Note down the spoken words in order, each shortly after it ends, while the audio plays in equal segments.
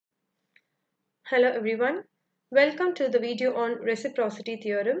Hello everyone, welcome to the video on reciprocity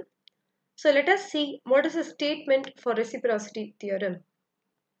theorem. So let us see what is the statement for reciprocity theorem.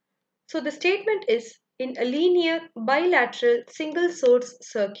 So the statement is in a linear bilateral single source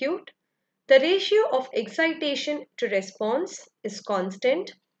circuit, the ratio of excitation to response is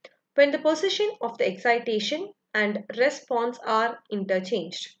constant when the position of the excitation and response are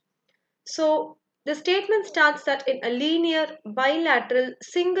interchanged. So the statement starts that in a linear bilateral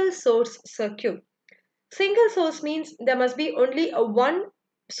single source circuit. Single source means there must be only a one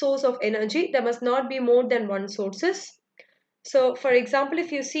source of energy. There must not be more than one sources. So for example,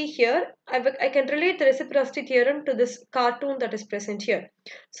 if you see here, I can relate the reciprocity theorem to this cartoon that is present here.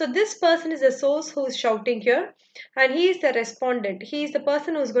 So this person is the source who is shouting here and he is the respondent. He is the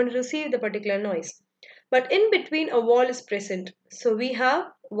person who is going to receive the particular noise. But in between a wall is present. So we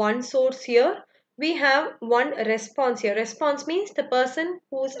have one source here. We have one response here. Response means the person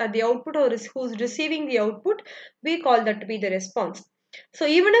who's at the output or who's receiving the output. We call that to be the response. So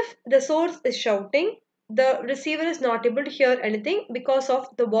even if the source is shouting, the receiver is not able to hear anything because of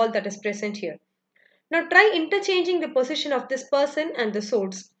the wall that is present here. Now try interchanging the position of this person and the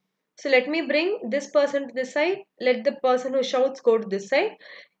source. So let me bring this person to this side. Let the person who shouts go to this side.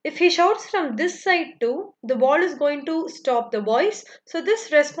 If he shouts from this side too, the wall is going to stop the voice. So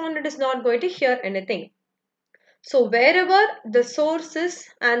this respondent is not going to hear anything. So wherever the sources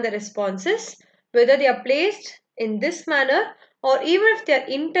and the responses, whether they are placed in this manner or even if they are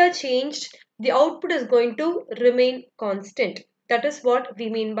interchanged, the output is going to remain constant. That is what we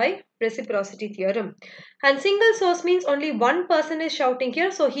mean by reciprocity theorem. And single source means only one person is shouting here.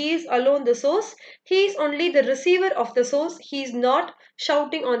 So he is alone the source. He is only the receiver of the source. He is not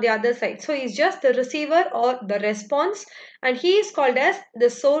shouting on the other side. So he is just the receiver or the response and he is called as the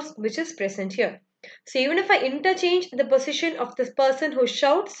source which is present here. So even if I interchange the position of the person who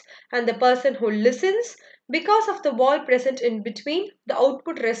shouts and the person who listens, because of the wall present in between, the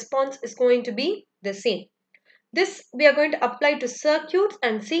output response is going to be the same. This we are going to apply to circuits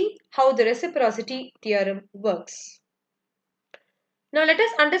and see how the reciprocity theorem works. Now let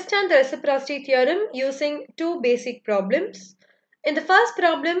us understand the reciprocity theorem using two basic problems. In the first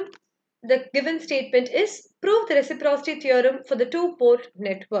problem, the given statement is prove the reciprocity theorem for the two-port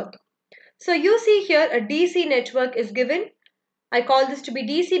network. So you see here a DC network is given. I call this to be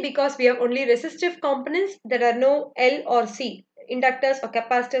DC because we have only resistive components. There are no L or C inductors or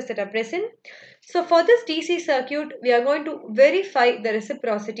capacitors that are present. So for this DC circuit, we are going to verify the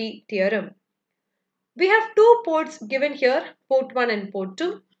reciprocity theorem. We have two ports given here, port 1 and port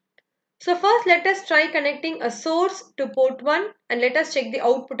 2. So first let us try connecting a source to port 1 and let us check the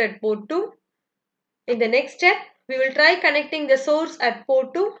output at port 2. In the next step, we will try connecting the source at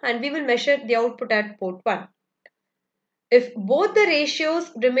port 2 and we will measure the output at port 1. If both the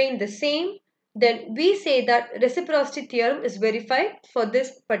ratios remain the same, then we say that reciprocity theorem is verified for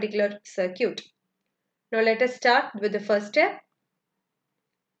this particular circuit. Now let us start with the first step.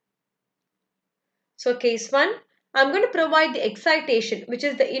 So case 1, I am going to provide the excitation which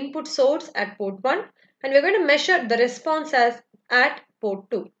is the input source at port 1 and we are going to measure the response as at port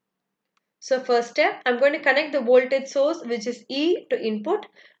 2. So first step, I'm going to connect the voltage source which is E to input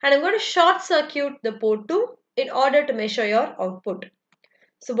and I'm going to short circuit the port 2 in order to measure your output.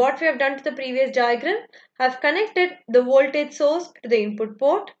 So what we have done to the previous diagram, I have connected the voltage source to the input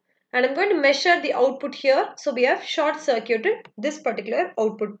port and I'm going to measure the output here. So we have short circuited this particular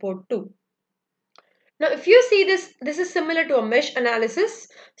output port 2. Now if you see this is similar to a mesh analysis.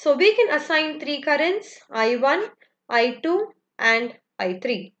 So we can assign three currents I1, I2 and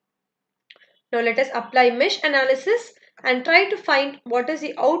I3. Now let us apply mesh analysis and try to find what is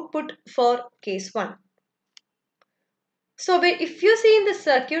the output for case 1. So if you see in the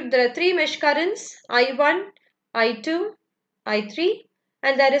circuit, there are three mesh currents I1, I2, I3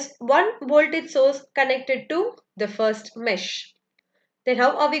 and there is one voltage source connected to the first mesh. Then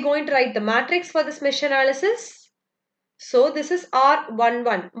how are we going to write the matrix for this mesh analysis? So this is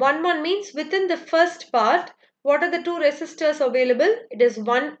R11. 11 means within the first part, what are the two resistors available? It is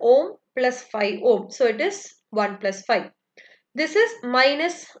 1 ohm plus 5 ohm. So it is 1 plus 5. This is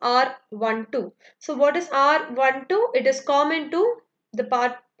minus R12. So what is R12? It is common to the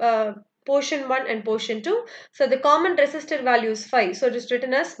part portion 1 and portion 2. So the common resistor value is 5. So it is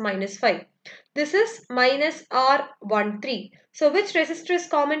written as minus 5. This is minus R13. So which resistor is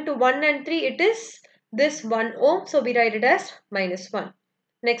common to 1 and 3? It is this 1 ohm. So we write it as minus 1.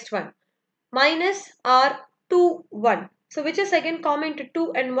 Next one. Minus R21. So which is again common to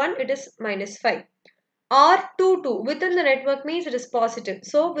 2 and 1? It is minus 5. R22 within the network means it is positive.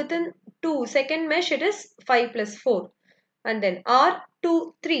 So within 2 second mesh it is 5 plus 4. And then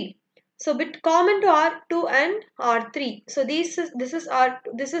R23. So bit common to R2 and R3. So this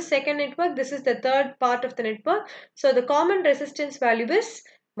is second network, this is the third part of the network. So the common resistance value is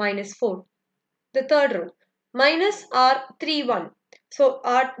 -4. The third row minus R31. So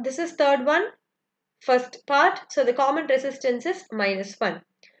this is third one, first part. So the common resistance is -1.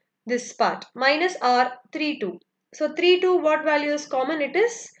 This part minus R32. So 32, what value is common? It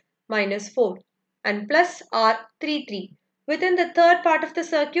is -4 and plus R33. Within the third part of the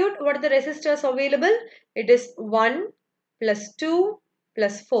circuit, what are the resistors available? It is 1 plus 2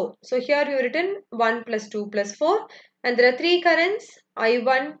 plus 4. So here you written 1 plus 2 plus 4, and there are three currents,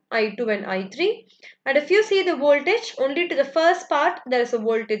 I1, I2 and I3. And if you see the voltage, only to the first part there is a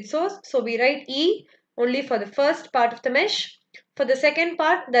voltage source. So we write E only for the first part of the mesh. For the second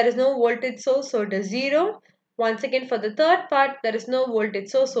part there is no voltage source, so it is 0. Once again for the third part there is no voltage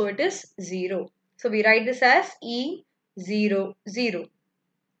source, so it is 0. So we write this as E0, 0.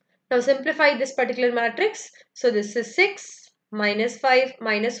 Now simplify this particular matrix. So this is 6 minus 5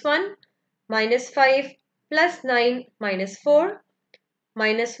 minus 1 minus 5 plus 9 minus 4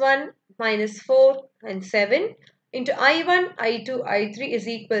 minus 1 minus 4 and 7 into I1, I2, I3 is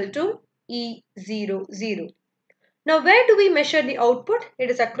equal to E0, 0. Now where do we measure the output? It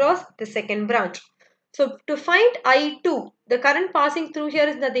is across the second branch. So to find I2, the current passing through here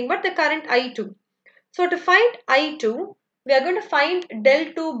is nothing but the current I2. So to find I2, we are going to find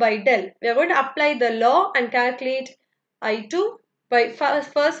del 2 by del. We are going to apply the law and calculate I2 by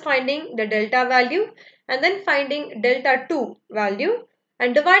first finding the delta value and then finding delta 2 value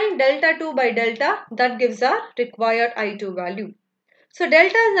and dividing delta 2 by delta, that gives our required I2 value. So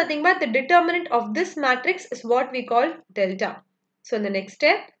delta is nothing but the determinant of this matrix is what we call delta. So in the next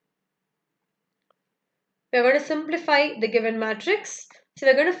step, we are going to simplify the given matrix. So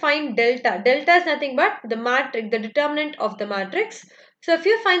we are going to find delta. Delta is nothing but the matrix, the determinant of the matrix. So if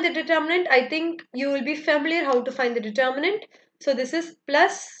you find the determinant, I think you will be familiar how to find the determinant. So this is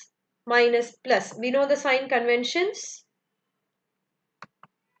plus minus plus. We know the sign conventions.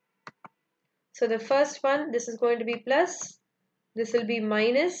 So the first one, this is going to be plus. This will be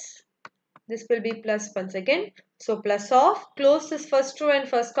minus. This will be plus once again. So plus of, close this first row and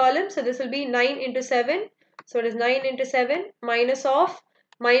first column. So this will be 9 into 7. So it is 9 into 7 minus of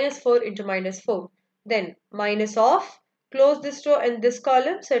minus 4 into minus 4. Then minus of, close this row and this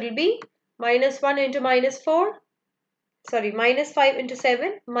column. So it will be minus 1 into minus 4. Sorry, minus 5 into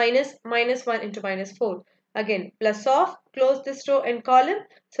 7 minus 1 into minus 4. Again plus of, close this row and column.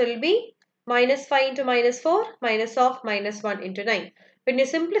 So it will be minus 5 into minus 4 minus of minus 1 into 9. When you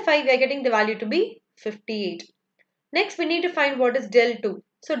simplify, we are getting the value to be 58. Next, we need to find what is del 2.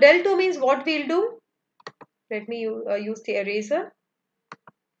 So del 2 means what we'll do. Let me use the eraser.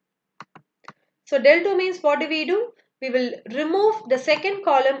 So del 2 means what do? We will remove the second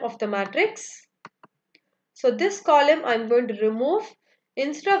column of the matrix. So this column I'm going to remove.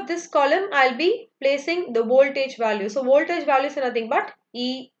 Instead of this column, I'll be placing the voltage value. So voltage value is nothing but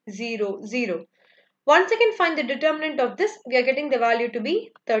E0, 0. Once again find the determinant of this, we are getting the value to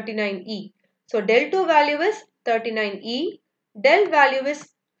be 39E. So del 2 value is 39E, del value is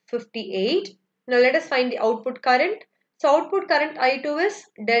 58. Now let us find the output current. So output current I2 is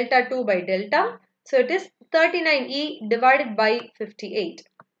delta 2 by delta. So it is 39E divided by 58.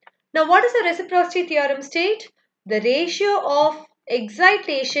 Now what does the reciprocity theorem state? The ratio of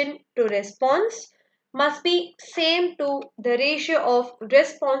excitation to response must be same to the ratio of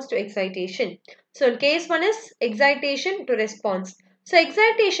response to excitation. So in case 1 is excitation to response. So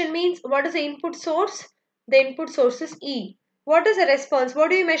excitation means what is the input source? The input source is E. What is the response? What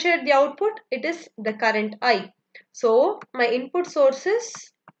do you measure at the output? It is the current I. So my input source is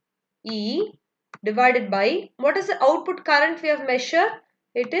E divided by, what is the output current we have measured?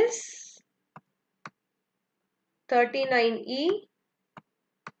 It is 39E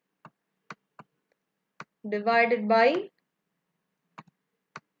divided by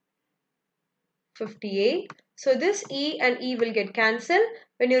 58. So this E and E will get cancelled.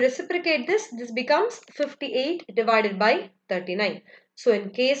 When you reciprocate this, this becomes 58 divided by 39. So in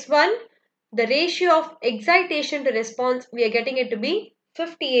case 1, the ratio of excitation to response, we are getting it to be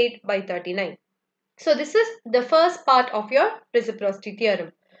 58 by 39. So this is the first part of your reciprocity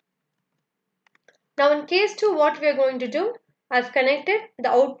theorem. Now in case 2, what we are going to do, I've connected the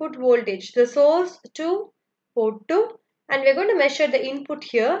output voltage, the source to port 2, and we are going to measure the input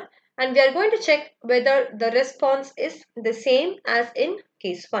here, and we are going to check whether the response is the same as in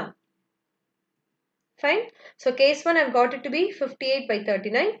case 1. Fine. So case 1 I've got it to be 58 by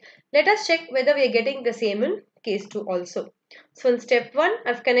 39. Let us check whether we are getting the same in case 2 also. So in step 1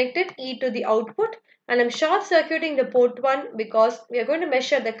 I've connected E to the output and I'm short circuiting the port 1 because we are going to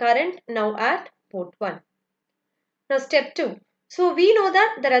measure the current now at port 1. Now step 2. So we know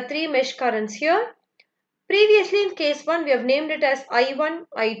that there are 3 mesh currents here. Previously in case 1 we have named it as I1,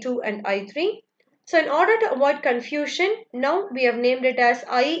 I2 and I3. So in order to avoid confusion, now we have named it as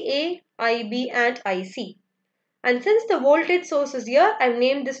IA, IB and IC. And since the voltage source is here, I have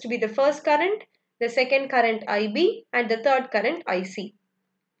named this to be the first current, the second current IB and the third current IC.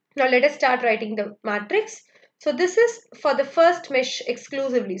 Now let us start writing the matrix. So this is for the first mesh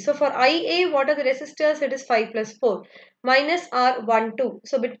exclusively. So for IA, what are the resistors? It is 5 plus 4 minus R1, 2.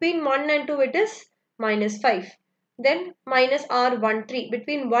 So between 1 and 2 it is minus 5. Then minus R1, 3.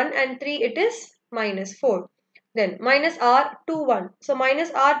 Between 1 and 3 it is minus 4. Then minus R2, 1. So minus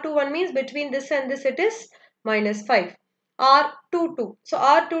R2, 1 means between this and this it is minus 5. R2, 2. So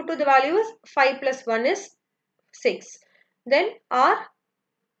R2, 2 the value is 5 plus 1 is 6. Then R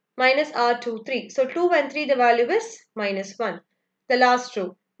minus R2, 3. So 2 and 3 the value is minus 1. The last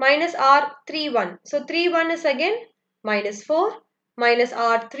row minus R3, 1. So 3, 1 is again minus 4 minus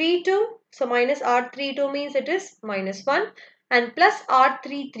R3, 2. So minus R3, 2 means it is minus 1 and plus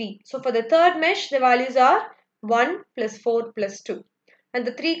R3, 3. So for the third mesh the values are 1 plus 4 plus 2. And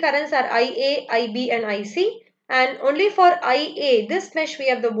the 3 currents are IA, IB and IC. And only for IA, this mesh we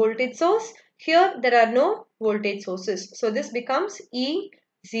have the voltage source. Here there are no voltage sources. So this becomes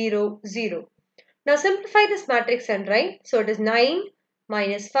E0, 0. Now simplify this matrix and write. So it is 9,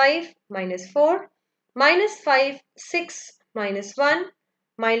 minus 5, minus 4, minus 5, 6, minus 1,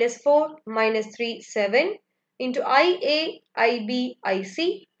 minus 4, minus 3, 7 into IA, IB,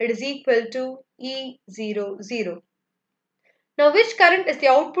 IC. It is equal to E0, 0. Now which current is the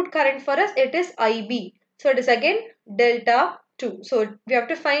output current for us? It is IB. So it is again delta 2. So we have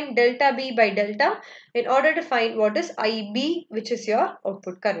to find delta B by delta in order to find what is IB, which is your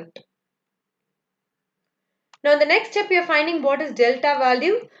output current. Now in the next step we are finding what is delta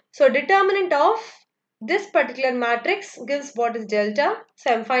value. So determinant of this particular matrix gives what is delta. So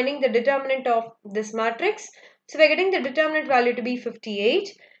I am finding the determinant of this matrix. So we are getting the determinant value to be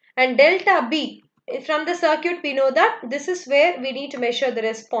 58 and delta B. From the circuit we know that this is where we need to measure the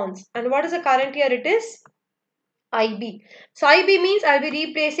response. And what is the current here? It is IB. So IB means I will be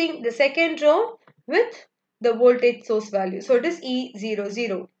replacing the second row with the voltage source value. So it is E0,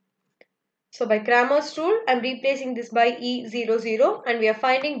 0. So by Cramer's rule I am replacing this by E0, 0 and we are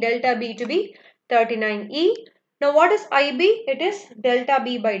finding delta B to be 39E. Now what is IB? It is delta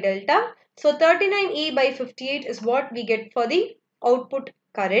B by delta. So 39E by 58 is what we get for the output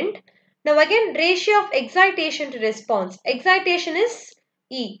current. Now again ratio of excitation to response. Excitation is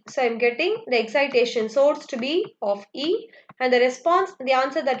E. So I am getting the excitation source to be of E and the response, the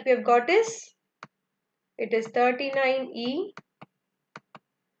answer that we have got is, it is 39E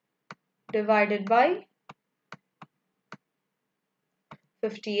divided by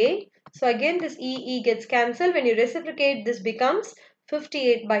 58. So again this E gets cancelled. When you reciprocate, this becomes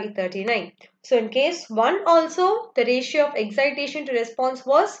 58 by 39. So in case 1 also the ratio of excitation to response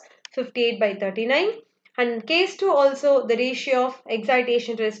was 58 by 39 and in case 2 also the ratio of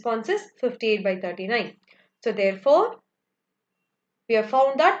excitation to response is 58 by 39. So therefore we have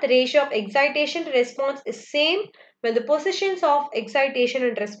found that the ratio of excitation to response is same when the positions of excitation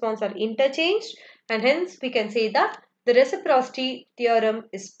and response are interchanged and hence we can say that the reciprocity theorem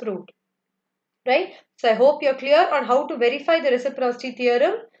is proved. Right? So I hope you're clear on how to verify the reciprocity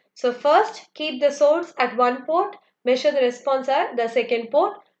theorem. So first keep the source at one port, measure the response at the second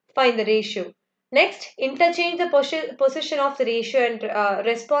port, find the ratio. Next, interchange the position of the ratio and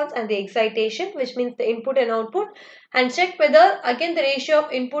response and the excitation, which means the input and output, and check whether again the ratio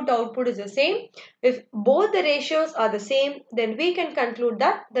of input output is the same. If both the ratios are the same, then we can conclude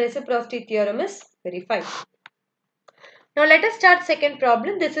that the reciprocity theorem is verified. Now let us start second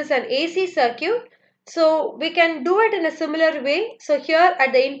problem. This is an AC circuit. So we can do it in a similar way. So here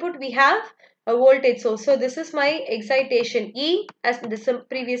at the input we have a voltage source. So this is my excitation E as in the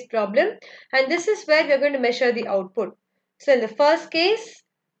previous problem. And this is where we are going to measure the output. So in the first case,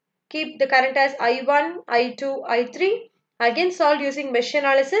 keep the current as I1, I2, I3. Again solve using mesh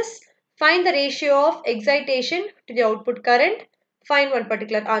analysis. Find the ratio of excitation to the output current. Find one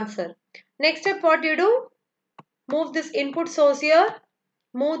particular answer. Next step, what you do? Move this input source here,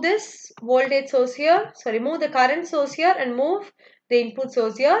 move this voltage source here, move the current source here and move the input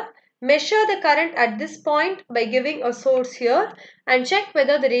source here. Measure the current at this point by giving a source here and check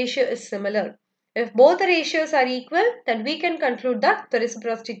whether the ratio is similar. If both the ratios are equal, then we can conclude that the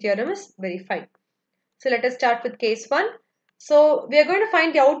reciprocity theorem is verified. So let us start with case 1. So we are going to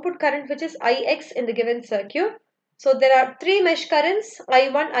find the output current which is Ix in the given circuit. So there are 3 mesh currents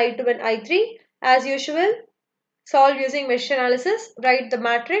I1, I2 and I3. As usual, solve using mesh analysis, write the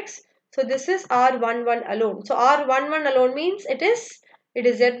matrix. So this is R11 alone. So R11 alone means it is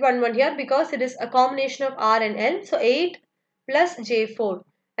Z11 here because it is a combination of R and L. So 8 plus J4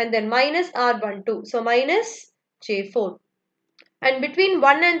 and then minus R12. So minus J4. And between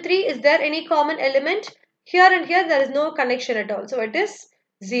 1 and 3, is there any common element? Here and here there is no connection at all. So it is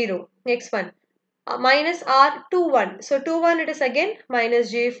 0. Next one. Minus R21. So 21 it is again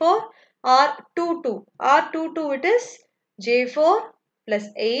minus J4. R22. R22 it is J4 plus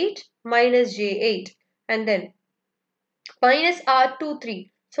 8 minus J8. And then minus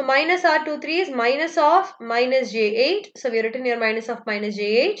R23. So minus R23 is minus of minus J8. So we have written here minus of minus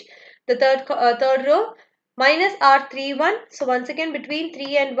J8. The third row minus R31. So once again between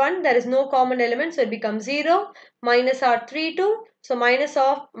 3 and 1 there is no common element. So it becomes 0. Minus R32. So minus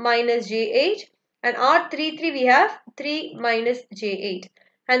of minus J8. And R33 we have 3 minus J8.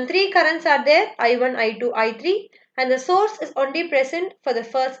 And 3 currents are there, I1, I2, I3. And the source is only present for the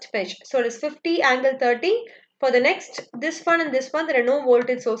first mesh. So it is 50 angle 30. For the next, this one and this one, there are no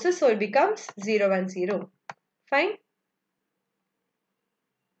voltage sources. So it becomes 0 and 0. Fine.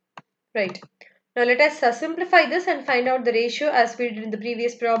 Right. Now let us simplify this and find out the ratio as we did in the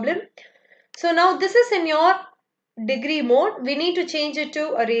previous problem. So now this is in your degree mode. We need to change it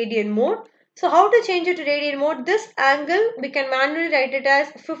to a radian mode. So how to change it to radian mode? This angle we can manually write it as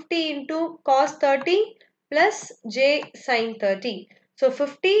 50 into cos 30 plus j sin 30. So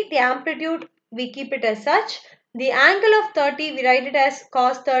 50, the amplitude we keep it as such. The angle of 30 we write it as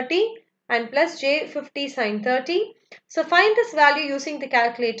cos 30 and plus j 50 sin 30. So find this value using the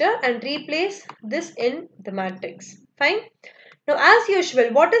calculator and replace this in the matrix. Fine. Now as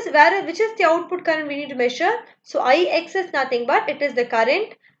usual, which is the output current we need to measure? So Ix is nothing but it is the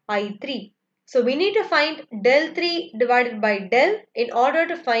current I3. So we need to find del 3 divided by del in order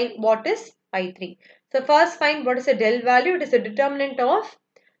to find what is I3. So first find what is the del value. It is the determinant of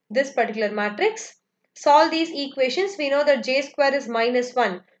this particular matrix. Solve these equations. We know that j square is minus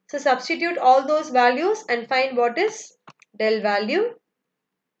 1. So substitute all those values and find what is del value.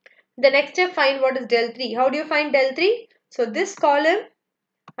 The next step, find what is del 3. How do you find del 3? So this column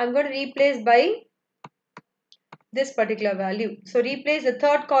I'm going to replace by this particular value. So replace the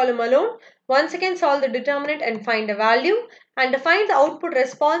third column alone. Once again solve the determinant and find a value. And to find the output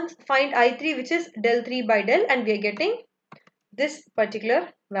response, find I3 which is del 3 by del, and we are getting this particular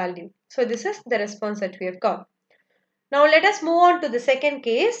value. So this is the response that we have got. Now let us move on to the second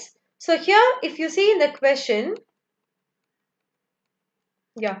case. So here if you see in the question,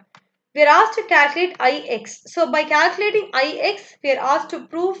 we are asked to calculate Ix. So by calculating Ix, we are asked to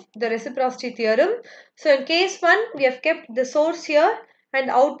prove the reciprocity theorem. So in case 1, we have kept the source here and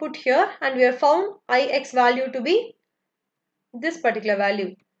the output here, and we have found Ix value to be this particular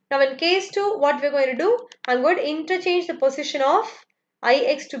value. Now in case 2, what we are going to do? I am going to interchange the position of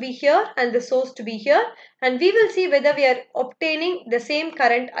Ix to be here and the source to be here, and we will see whether we are obtaining the same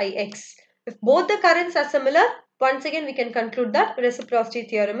current Ix. If both the currents are similar, once again we can conclude that reciprocity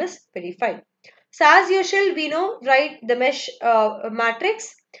theorem is verified. So as usual, we know, write the mesh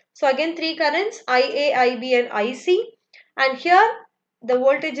matrix. So again 3 currents, IA, IB and IC, and here the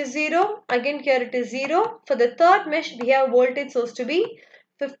voltage is 0. Again here it is 0. For the third mesh we have voltage source to be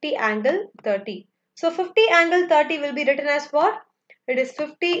 50 angle 30. So 50 angle 30 will be written as what? It is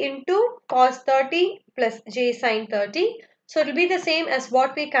 50 into cos 30 plus j sin 30. So it will be the same as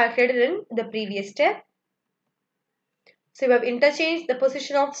what we calculated in the previous step. So we have interchanged the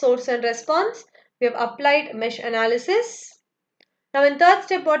position of source and response. We have applied mesh analysis. Now in third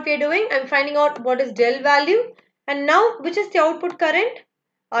step what we are doing, I am finding out what is del value. And now which is the output current?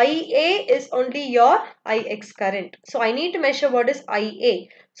 IA is only your Ix current. So I need to measure what is IA.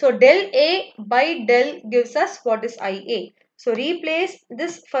 So del A by del gives us what is IA. So replace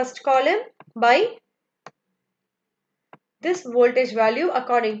this first column by this voltage value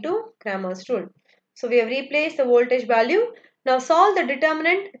according to Cramer's rule. So we have replaced the voltage value. Now solve the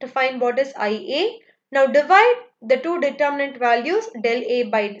determinant to find what is IA. Now divide the two determinant values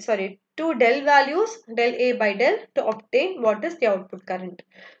two del values del A by del to obtain what is the output current.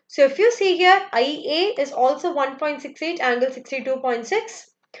 So if you see here, IA is also 1.68 angle 62.6,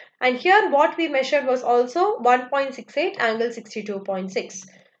 and here what we measured was also 1.68 angle 62.6.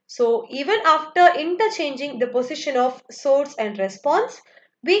 So even after interchanging the position of source and response,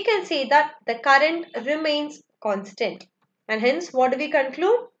 we can say that the current remains constant. And hence what do we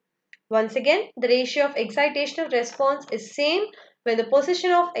conclude? Once again, the ratio of excitation and response is same when the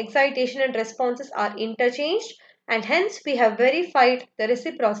position of excitation and responses are interchanged, and hence we have verified the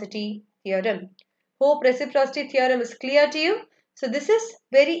reciprocity theorem. Hope reciprocity theorem is clear to you. So this is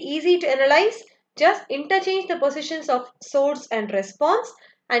very easy to analyze. Just interchange the positions of source and response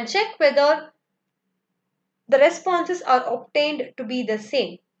and check whether the responses are obtained to be the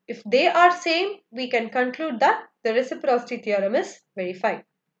same. If they are same, we can conclude that the reciprocity theorem is verified.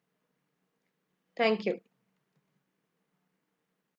 Thank you.